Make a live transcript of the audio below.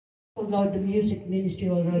Lord, the music ministry,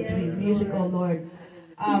 oh Lord, the music, oh Lord.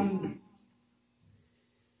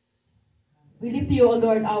 We lift to you, O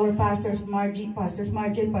Lord, our Pastors Margie and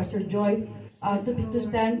Pastor Joy, to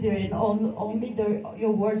stand there, and only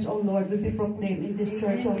your words, O Lord, will be proclaimed in this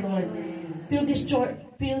church, O Lord. Fill this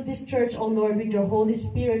church, O Lord, with your Holy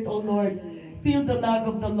Spirit, O Lord. Feel the love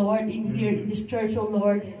of the Lord in here, in this church, O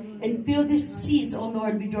Lord. And fill these seats, O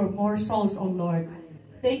Lord, with your more souls, O Lord.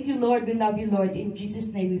 Thank you, Lord. We love you, Lord. In Jesus'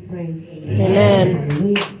 name we pray. Amen.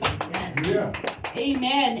 Amen.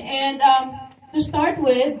 Amen. And to start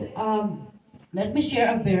with, let me share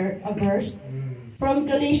a verse from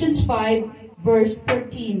Galatians 5, verse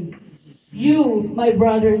 13. You, my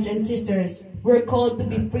brothers and sisters, were called to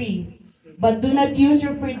be free, but do not use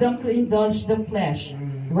your freedom to indulge the flesh.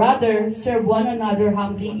 Rather, serve one another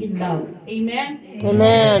humbly in love. Amen?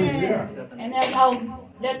 Amen. And then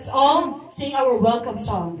let's all sing our welcome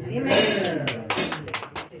song. Amen.